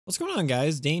What's going on,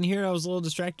 guys? Dane here. I was a little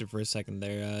distracted for a second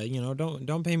there. You know,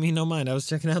 don't pay me no mind. I was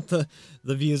checking out the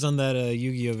views on that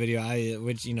Yu-Gi-Oh video.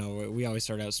 Which you know we always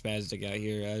start out spastic out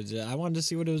here. I wanted to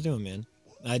see what it was doing, man.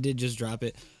 I did just drop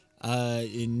it.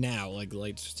 Now like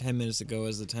 10 minutes ago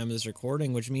is the time of this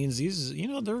recording, which means these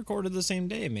they're recorded the same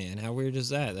day, man. How weird is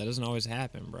that? That doesn't always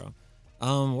happen, bro.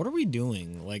 What are we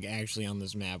doing like actually on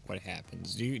this map? What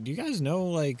happens? Do you guys know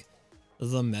like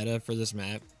the meta for this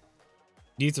map?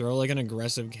 Do you throw like an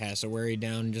aggressive cassowary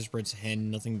down and just pretend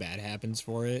nothing bad happens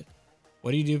for it?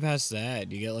 What do you do past that?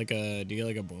 Do you get like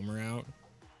a boomer out?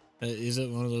 Is it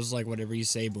one of those like whatever you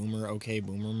say boomer, okay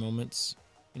boomer moments?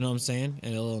 You know what I'm saying?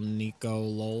 And a little Nico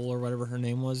Lowell or whatever her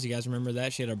name was. You guys remember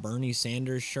that? She had a Bernie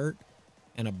Sanders shirt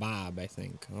and a bob, I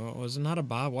think. Oh, was it not a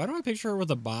bob? Why do I picture her with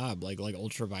a bob, like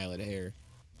ultraviolet hair? You know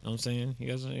what I'm saying? You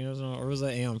guys know, or was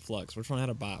that Aeon Flux? Which one had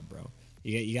a bob, bro?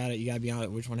 You gotta be on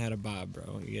it. Which one had a bob,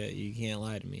 bro? You can't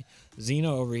lie to me. Xeno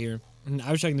over here.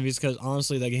 I was checking the views because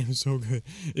honestly, that game was so good.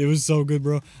 It was so good,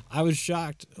 bro. I was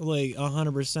shocked, like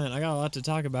 100%. I got a lot to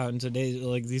talk about in today's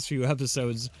these few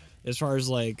episodes as far as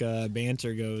like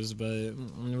banter goes, but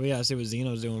we gotta see what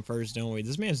Xeno's doing first, don't we?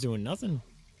 This man's doing nothing.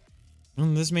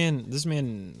 This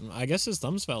man, I guess his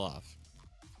thumbs fell off.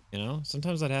 You know,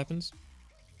 sometimes that happens.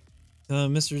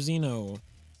 Mr. Xeno,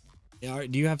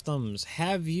 do you have thumbs?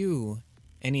 Have you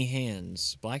any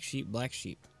hands? Black sheep, black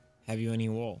sheep. Have you any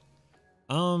wool?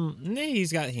 Nah,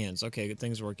 he's got hands. Okay, good,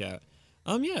 things worked out.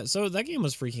 Yeah, so that game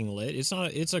was freaking lit.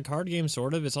 It's a card game,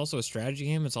 sort of. It's also a strategy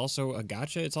game. It's also a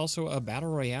gacha. It's also a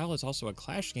battle royale. It's also a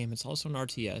clash game. It's also an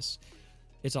RTS.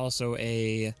 It's also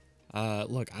a,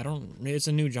 it's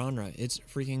a new genre. It's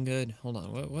freaking good. Hold on,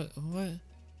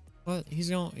 what?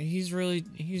 He's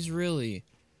really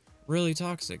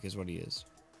toxic is what he is.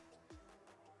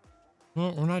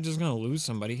 Well, we're not just gonna lose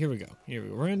somebody. Here we go.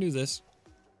 We're gonna do this.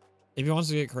 If he wants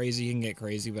to get crazy, he can get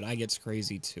crazy, but I gets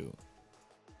crazy too.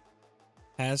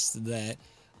 Past that,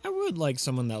 I would like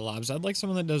someone that lobs. I'd like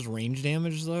someone that does range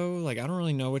damage though. Like, I don't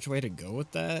really know which way to go with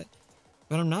that,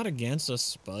 but I'm not against a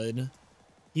Spud.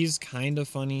 He's kind of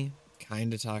funny,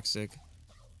 kind of toxic,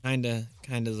 kind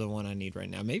of the one I need right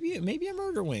now. Maybe a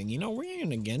Murder Wing. You know, we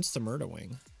ain't against the Murder Wing.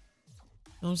 You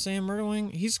know what I'm saying? Murder Wing,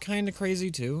 he's kind of crazy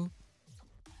too.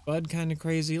 Bud kind of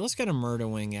crazy. Let's get a Murder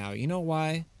Wing out. You know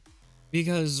why?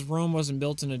 Because Rome wasn't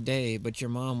built in a day, but your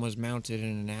mom was mounted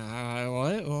in an hour.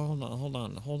 What? Oh, hold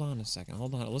on a second.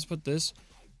 Hold on. Let's put this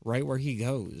right where he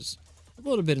goes. A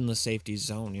little bit in the safety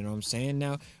zone, you know what I'm saying?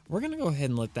 Now, we're going to go ahead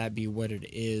and let that be what it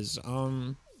is.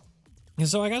 And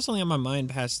so I got something on my mind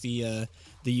past the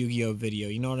Yu-Gi-Oh video,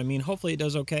 you know what I mean? Hopefully it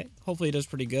does okay. Hopefully it does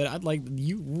pretty good. I'd like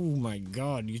you. Oh my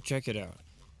god, you check it out.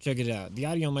 Check it out. The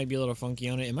audio might be a little funky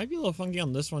on it. It might be a little funky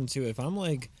on this one too. If I'm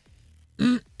like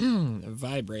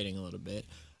vibrating a little bit,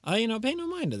 you know, pay no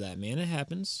mind to that, man. It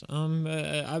happens.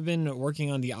 I've been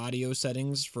working on the audio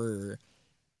settings for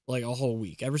like a whole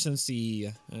week, ever since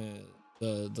the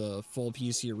full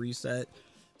PC reset.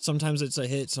 Sometimes it's a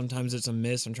hit, sometimes it's a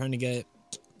miss. I'm trying to get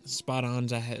spot on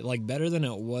to like better than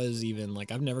it was even.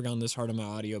 Like, I've never gone this hard on my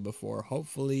audio before.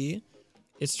 Hopefully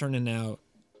it's turning out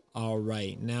all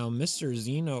right. Now, Mr.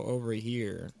 Xeno over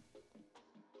here,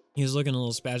 he's looking a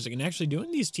little spastic, and actually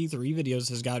doing these T3 videos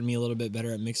has gotten me a little bit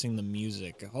better at mixing the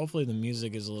music. Hopefully the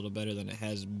music is a little better than it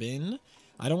has been.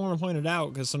 I don't want to point it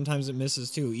out because sometimes it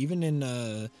misses too. Even in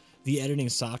the editing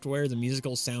software, the music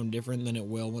will sound different than it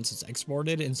will once it's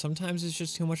exported, and sometimes it's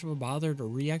just too much of a bother to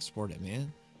re-export it,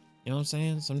 man. You know what I'm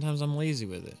saying? Sometimes I'm lazy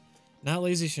with it. Not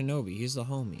lazy Shinobi, he's the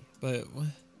homie. But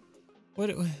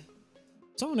what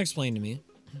someone explain to me.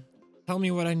 Tell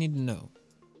me what I need to know.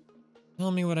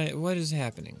 Tell me what is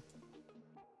happening.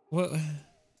 What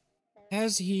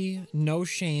has he? No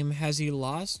shame. Has he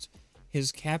lost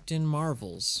his Captain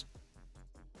Marvels?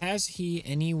 Has he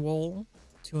any wool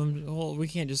to him? Well, we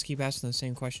can't just keep asking the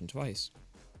same question twice.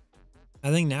 I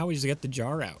think now we just get the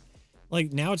jar out.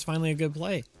 Like, now it's finally a good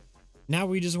play. Now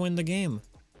we just win the game.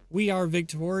 We are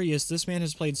victorious. This man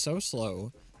has played so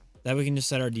slow that we can just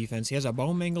set our defense. He has a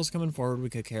Bone Mangles coming forward we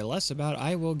could care less about.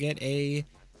 I will get a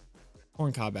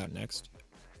Corn Cob out next.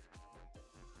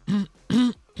 Got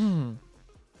a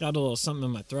little something in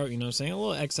my throat, you know what I'm saying? A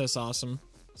little excess awesome.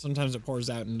 Sometimes it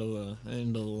pours out into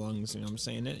the lungs, you know what I'm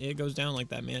saying? It goes down like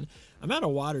that, man. I'm out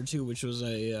of water too, which was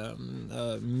a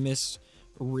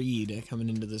misread coming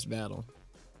into this battle.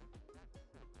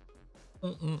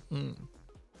 You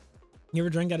ever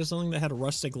drank out of something that had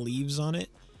rustic leaves on it?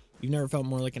 You've never felt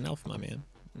more like an elf, my man.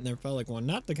 Never felt like one.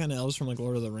 Not the kind of elves from like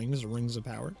Lord of the Rings or Rings of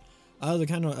Power. The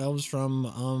kind of elves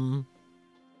from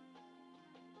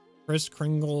Kris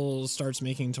Kringle starts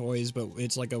making toys, but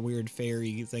it's like a weird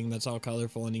fairy thing that's all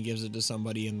colorful, and he gives it to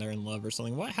somebody and they're in love or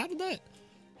something. What? How did that?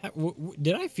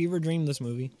 Did I fever dream this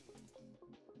movie?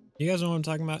 You guys know what I'm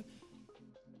talking about?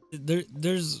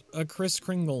 There's a Kris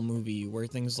Kringle movie where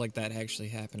things like that actually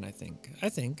happen, I think.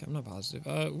 I'm not positive.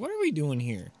 What are we doing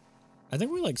here? I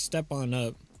think we like step on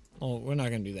up. Oh, we're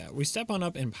not gonna do that. We step on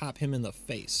up and pop him in the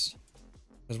face.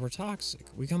 Because we're toxic.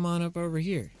 We come on up over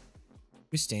here.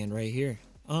 We stand right here.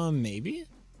 Maybe?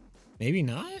 Maybe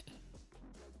not?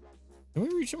 Can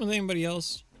we reach him with anybody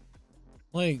else?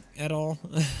 Like, at all?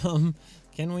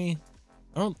 Can we?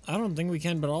 I don't think we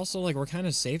can, but also, like, we're kind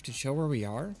of safe to show where we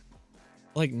are.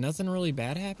 Like, nothing really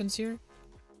bad happens here.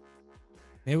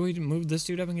 Maybe we move this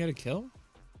dude up and get a kill?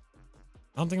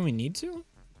 I don't think we need to.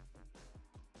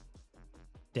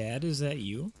 Dad, is that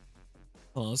you?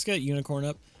 Hold on, let's get Unicorn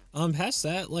up. Past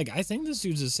that, like, I think this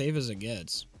dude's as safe as it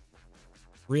gets.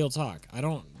 Real talk. I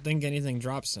don't think anything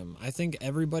drops him. I think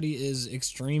everybody is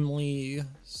extremely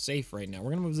safe right now.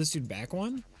 We're gonna move this dude back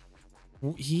one.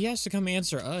 He has to come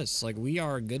answer us. Like, we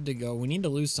are good to go. We need to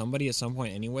lose somebody at some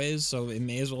point anyways, so it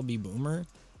may as well be Boomer.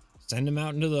 Send him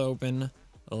out into the open.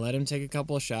 Let him take a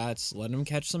couple of shots. Let him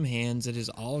catch some hands. It is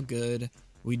all good.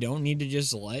 We don't need to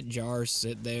just let Jar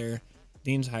sit there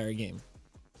the entire game.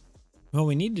 What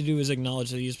we need to do is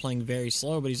acknowledge that he's playing very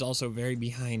slow, but he's also very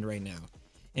behind right now.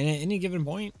 And at any given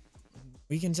point,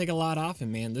 we can take a lot off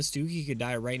him, man. This Dookie could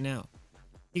die right now.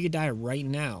 He could die right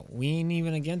now. We ain't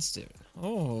even against it.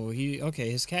 Oh,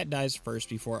 okay, his cat dies first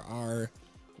before our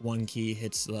 1 key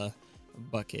hits the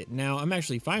bucket. Now, I'm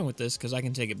actually fine with this because I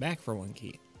can take it back for 1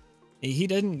 key. He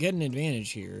doesn't get an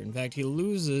advantage here. In fact, he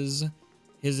loses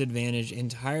his advantage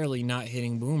entirely not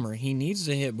hitting Boomer. He needs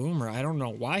to hit Boomer. I don't know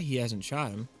why he hasn't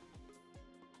shot him.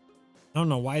 I don't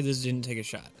know why this didn't take a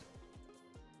shot.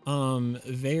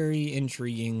 Very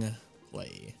intriguing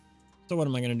play. So what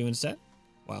am I going to do instead?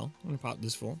 Well, I'm going to pop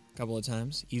this fool a couple of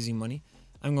times. Easy money.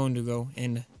 I'm going to go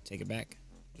and take it back.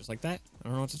 Just like that. I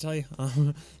don't know what to tell you.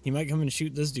 He might come and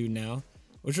shoot this dude now,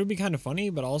 which would be kind of funny,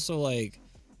 but also, like,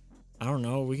 I don't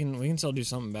know. We can still do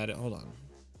something about it. Hold on.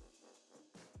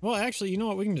 Well, actually, you know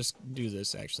what? We can just do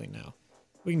this, actually, now.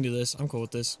 We can do this. I'm cool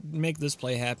with this. Make this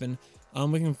play happen.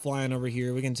 We can fly on over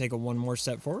here. We can take one more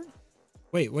step forward.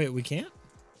 Wait, we can't?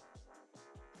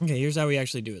 Okay, here's how we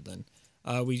actually do it then.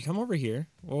 We come over here.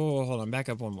 Oh, hold on. Back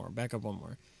up one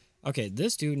more. Okay,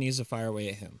 this dude needs to fire away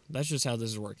at him. That's just how this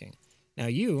is working. Now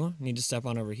you need to step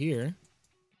on over here.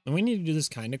 And we need to do this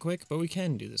kind of quick, but we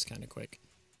can do this kind of quick.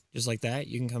 Just like that.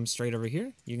 You can come straight over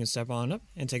here. You can step on up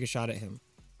and take a shot at him.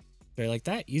 Straight like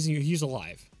that. Easy. He's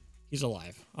alive. He's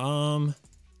alive.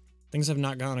 Things have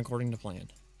not gone according to plan.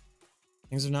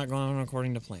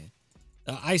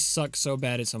 I suck so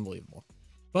bad, it's unbelievable.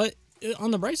 But on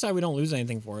the bright side, we don't lose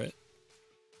anything for it.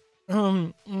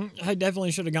 I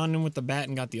definitely should have gone in with the bat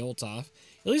and got the ult off.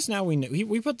 At least now we know.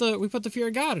 We put the fear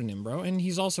of God in him, bro, and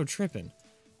he's also tripping.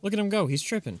 Look at him go. He's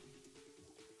tripping.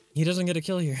 He doesn't get a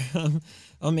kill here.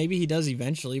 Oh, maybe he does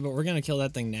eventually, but we're gonna kill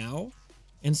that thing now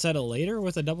instead of later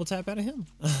with a double tap out of him.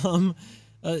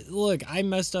 Look, I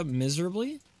messed up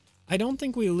miserably. I don't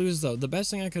think we lose though. The best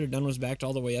thing I could have done was backed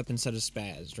all the way up instead of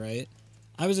spazzed, right?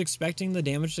 I was expecting the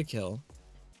damage to kill.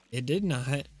 It did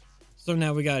not. So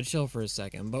now we gotta chill for a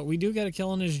second, but we do get a kill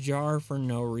on his Jar for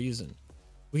no reason.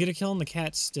 We get a kill on the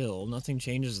cat still, nothing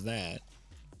changes that.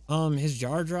 His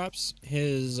Jar drops,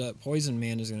 his Poison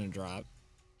Man is gonna drop.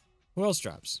 Who else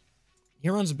drops? He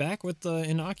runs back with the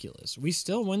Inoculus. We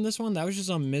still win this one. That was just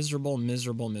a miserable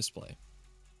misplay.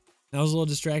 That was a little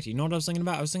distracting. You know what I was thinking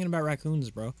about? I was thinking about raccoons,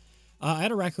 bro. I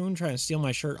had a raccoon trying to steal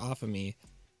my shirt off of me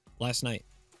last night.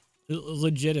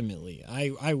 Legitimately,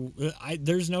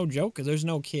 there's no joke, there's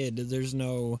no kid, there's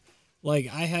no, like,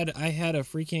 I had a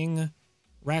freaking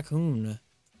raccoon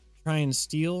try and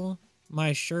steal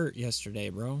my shirt yesterday,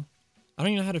 bro. I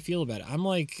don't even know how to feel about it.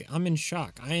 I'm in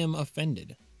shock. I am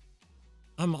offended.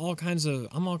 I'm all kinds of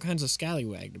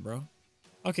scallywagged, bro.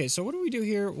 Okay, so what do we do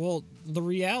here? Well, the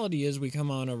reality is we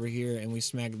come on over here and we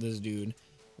smack this dude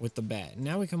with the bat.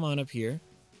 Now we come on up here.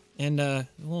 And,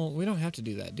 well, we don't have to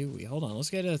do that, do we? Hold on, let's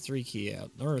get a 3 key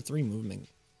out, or a 3 movement.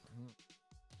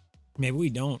 Maybe we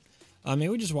don't. Maybe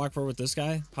we just walk forward with this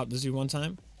guy, pop this dude one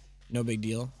time. No big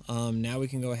deal. Now we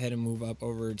can go ahead and move up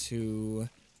over to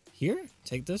here,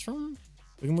 take this from him.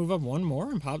 We can move up one more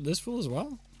and pop this fool as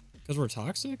well, because we're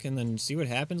toxic, and then see what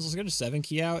happens. Let's get a 7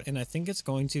 key out, and I think it's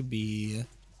going to be,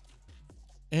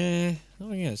 oh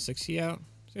yeah, 6 key out.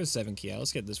 Let's get a 7 key out.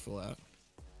 Let's get this fool out.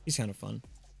 He's kind of fun.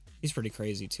 He's pretty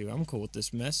crazy too. I'm cool with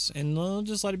this mess, and I'll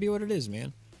just let it be what it is,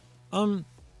 man. I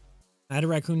had a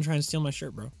raccoon try and steal my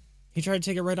shirt, bro. He tried to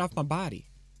take it right off my body.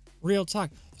 Real talk.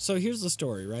 So here's the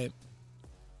story, right?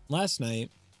 Last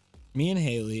night, me and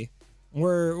Haley we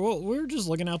were just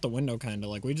looking out the window, kind of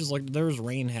like we just looked. There was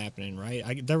rain happening,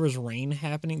 right? There was rain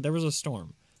happening. There was a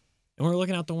storm, and we were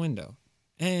looking out the window,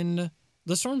 and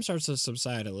the storm starts to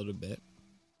subside a little bit.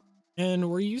 And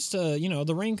we're used to,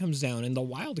 the rain comes down, and the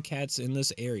wildcats in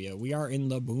this area. We are in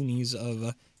the boonies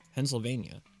of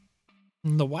Pennsylvania.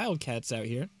 And the wildcats out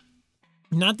here,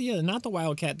 not the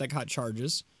wildcat that caught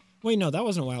charges. Wait, no, that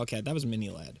wasn't Wildcat. That was Mini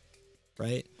Lad,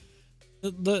 right?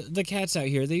 The cats out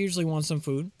here, they usually want some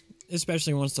food,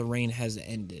 especially once the rain has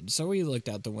ended. So we looked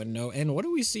out the window, and what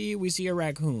do we see? We see a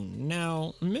raccoon.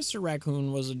 Now, Mr.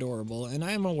 Raccoon was adorable, and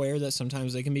I am aware that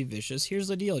sometimes they can be vicious. Here's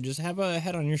the deal. Just have a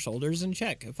head on your shoulders and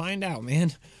check. Find out,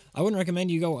 man. I wouldn't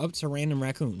recommend you go up to random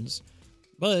raccoons.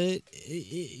 But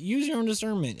use your own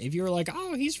discernment. If you were like,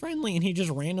 oh, he's friendly, and he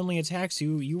just randomly attacks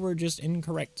you, you were just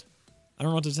incorrect. I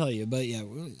don't know what to tell you, but yeah,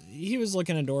 he was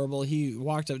looking adorable. He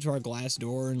walked up to our glass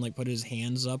door and like put his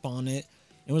hands up on it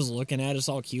and was looking at us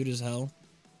all cute as hell.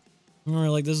 And we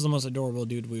were like, this is the most adorable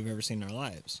dude we've ever seen in our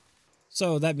lives.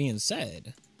 So that being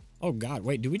said, oh god,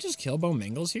 wait, did we just kill Bo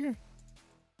Mangles here?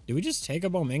 Did we just take a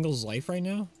Bo Mangles life right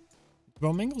now? Did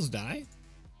Bo Mangles die?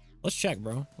 Let's check,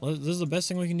 bro. This is the best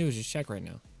thing we can do is just check right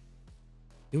now.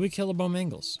 Did we kill a Bo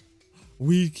Mangles?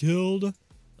 We killed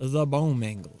the Bo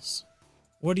Mangles.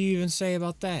 What do you even say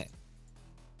about that?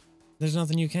 There's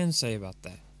nothing you can say about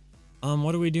that.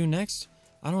 What do we do next?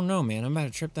 I don't know, man. I'm about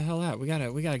to trip the hell out. We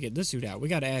gotta get this dude out. We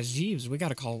gotta ask Jeeves. We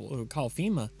gotta call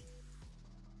FEMA.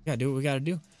 We gotta do what we gotta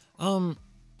do.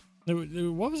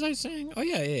 What was I saying? Oh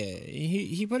yeah.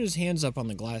 He put his hands up on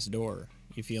the glass door.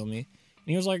 You feel me? And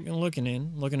he was like looking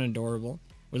adorable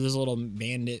with his little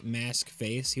bandit mask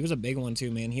face. He was a big one too,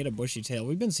 man. He had a bushy tail.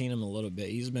 We've been seeing him a little bit.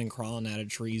 He's been crawling out of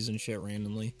trees and shit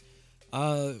randomly.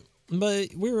 But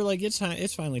we were like, it's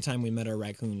finally time we met our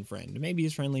raccoon friend. Maybe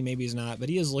he's friendly, maybe he's not, but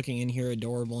he is looking in here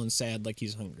adorable and sad like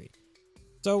he's hungry.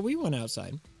 So we went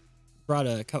outside, brought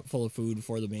a cup full of food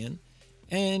for the man,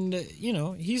 and,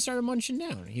 he started munching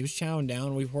down. He was chowing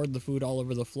down. We poured the food all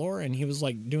over the floor, and he was,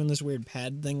 like, doing this weird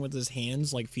pad thing with his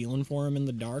hands, like, feeling for him in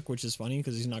the dark, which is funny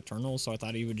because he's nocturnal, so I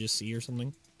thought he would just see or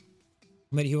something.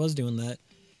 But he was doing that,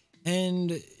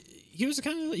 and he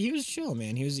was chill,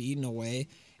 man. He was eating away.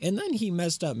 And then he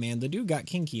messed up, man. The dude got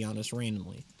kinky on us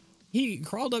randomly. He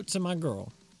crawled up to my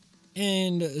girl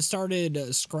and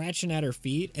started scratching at her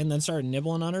feet and then started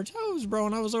nibbling on her toes, bro.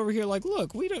 And I was over here like,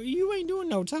 look, you ain't doing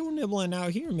no toe nibbling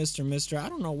out here, Mister. I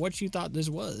don't know what you thought this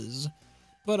was,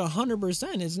 but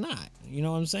 100% it's not. You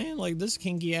know what I'm saying? Like, this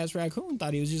kinky ass raccoon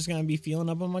thought he was just gonna be feeling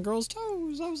up on my girl's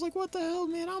toes. I was like, what the hell,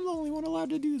 man? I'm the only one allowed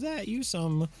to do that. You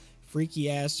some freaky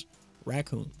ass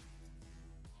raccoon.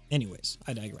 Anyways,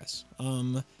 I digress. What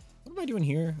am I doing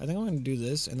here? I think I'm gonna do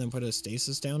this and then put a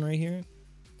stasis down right here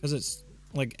because it's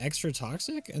like extra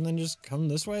toxic, and then just come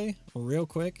this way real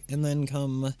quick and then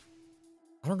come.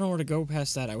 I don't know where to go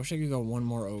past that. I wish I could go one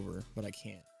more over, but I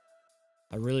can't.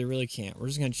 I really can't. We're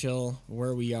just gonna chill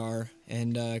where we are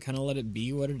and kind of let it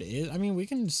be what it is. I mean, we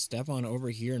can step on over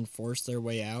here and force their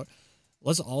way out.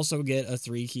 Let's also get a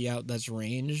 3 key out that's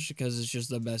ranged because it's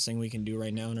just the best thing we can do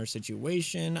right now in our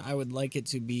situation. I would like it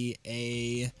to be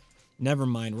a... Never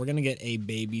mind. We're going to get a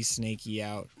baby snakey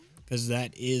out because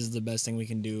that is the best thing we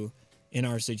can do in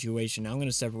our situation. Now I'm going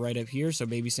to step right up here so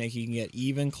baby snakey can get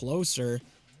even closer.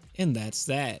 And that's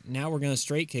that. Now we're going to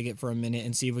straight kick it for a minute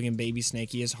and see if we can baby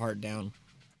snakey his heart down.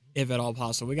 If at all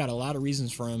possible. We got a lot of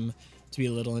reasons for him to be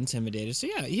a little intimidated. So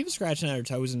yeah, he was scratching at her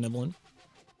toes and nibbling.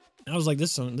 I was like,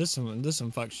 this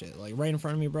some fuck shit. Like, right in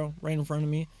front of me, bro. Right in front of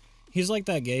me. He's like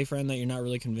that gay friend that you're not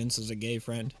really convinced is a gay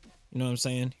friend. You know what I'm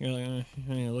saying? You're like,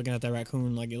 you're looking at that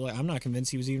raccoon. Like, I'm not convinced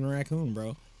he was even a raccoon,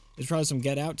 bro. It's probably some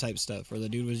Get Out type stuff where the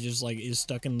dude was just like, is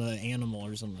stuck in the animal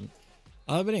or something.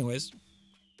 But anyways,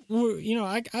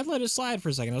 I let it slide for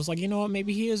a second. I was like, you know what?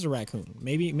 Maybe he is a raccoon.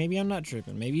 Maybe I'm not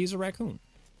tripping. Maybe he's a raccoon.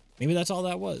 Maybe that's all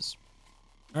that was.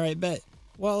 All right, bet.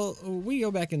 Well, we go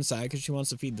back inside because she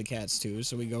wants to feed the cats too.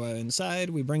 So we go out inside,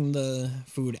 we bring the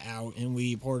food out, and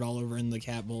we pour it all over in the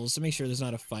cat bowls to make sure there's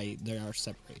not a fight. They are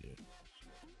separated.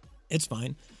 It's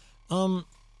fine.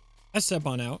 I step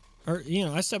on out, or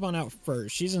I step on out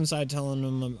first. She's inside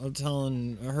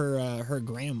telling her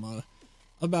grandma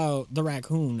about the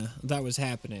raccoon that was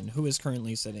happening, who is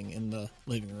currently sitting in the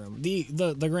living room.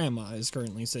 The grandma is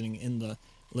currently sitting in the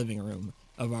living room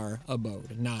of our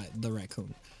abode, not the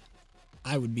raccoon.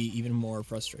 I would be even more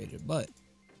frustrated, but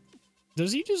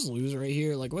does he just lose right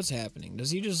here? Like, what's happening?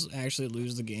 Does he just actually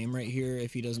lose the game right here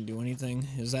if he doesn't do anything?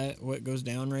 Is that what goes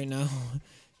down right now?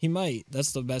 He might.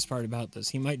 That's the best part about this.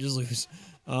 He might just lose.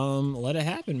 Let it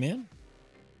happen, man.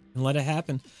 Let it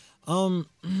happen.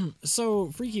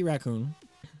 So Freaky Raccoon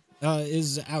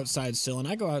is outside still, and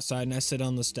I go outside and I sit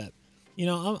on the step. You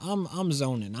know, I'm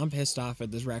zoning. I'm pissed off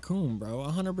at this raccoon, bro.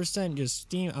 100% just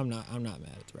steam. I'm not mad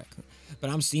at the raccoon, but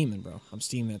I'm steaming, bro. I'm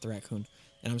steaming at the raccoon,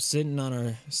 and I'm sitting on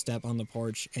our step on the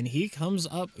porch, and he comes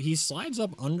up. He slides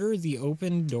up under the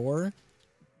open door,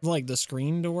 like the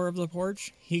screen door of the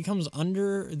porch. He comes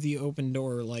under the open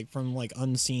door, like from like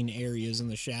unseen areas in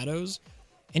the shadows,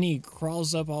 and he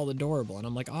crawls up all adorable, and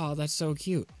I'm like, oh, that's so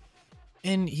cute.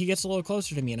 And he gets a little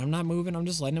closer to me, and I'm not moving. I'm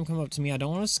just letting him come up to me. I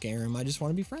don't want to scare him. I just want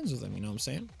to be friends with him. You know what I'm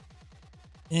saying?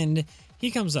 And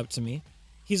he comes up to me.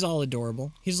 He's all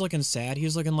adorable. He's looking sad.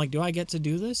 He's looking like, do I get to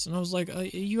do this? And I was like,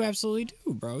 you absolutely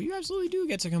do, bro. You absolutely do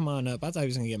get to come on up. I thought he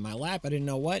was going to get in my lap. I didn't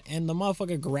know what. And the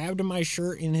motherfucker grabbed my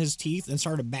shirt in his teeth and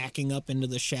started backing up into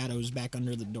the shadows back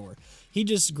under the door. He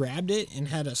just grabbed it and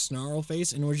had a snarl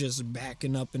face and was just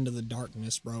backing up into the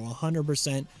darkness, bro.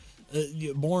 100%.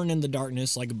 Born in the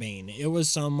darkness like Bane. It was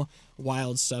some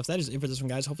wild stuff. That is it for this one,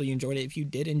 guys. Hopefully you enjoyed it. If you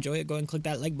did enjoy it, go ahead and click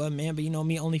that like button, man. But you know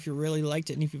me, only if you really liked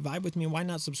it. And if you vibe with me, why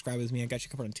not subscribe with me? I got you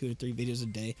covered on 2 to 3 videos a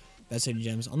day. Best hidden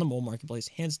gems on the mobile marketplace.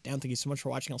 Hands down, thank you so much for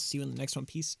watching. I'll see you in the next one.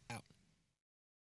 Peace out.